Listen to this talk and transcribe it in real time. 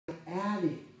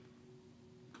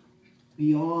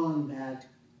beyond that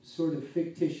sort of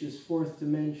fictitious fourth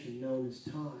dimension known as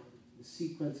time, the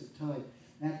sequence of time,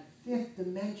 that fifth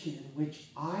dimension in which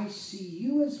I see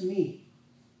you as me.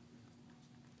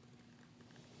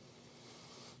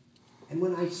 And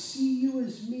when I see you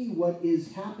as me, what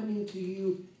is happening to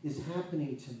you is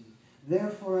happening to me.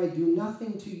 Therefore, I do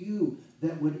nothing to you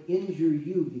that would injure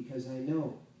you, because I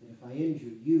know that if I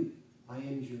injure you, I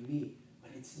injure me.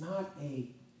 But it's not a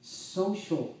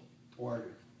social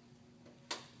order.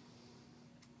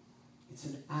 It's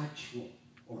an actual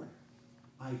order.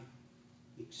 I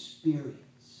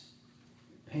experience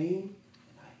your pain,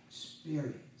 and I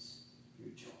experience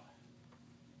your joy.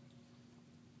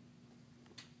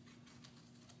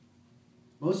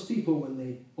 Most people, when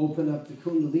they open up the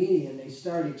Kundalini and they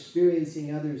start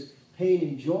experiencing others' pain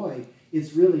and joy,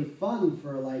 it's really fun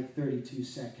for like 32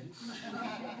 seconds.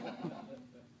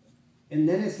 And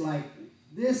then it's like,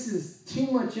 this is too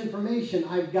much information.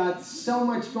 I've got so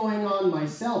much going on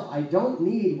myself. I don't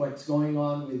need what's going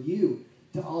on with you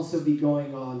to also be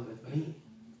going on with me.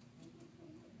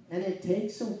 And it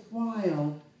takes a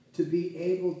while to be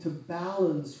able to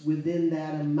balance within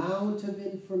that amount of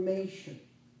information.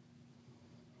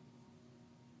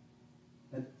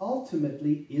 But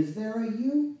ultimately, is there a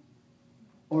you?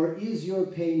 Or is your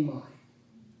pain mine?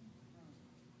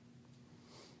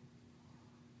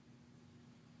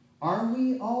 Are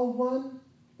we all one?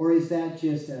 Or is that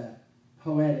just a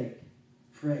poetic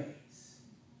phrase?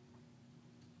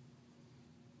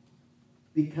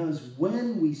 Because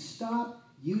when we stop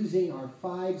using our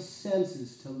five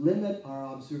senses to limit our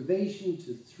observation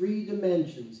to 3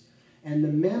 dimensions, and the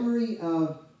memory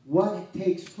of what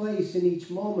takes place in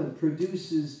each moment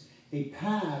produces a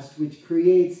past which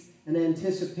creates an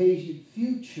anticipated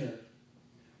future,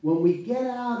 when we get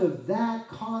out of that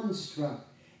construct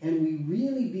and we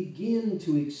really begin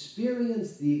to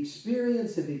experience the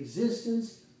experience of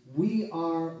existence, we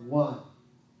are one.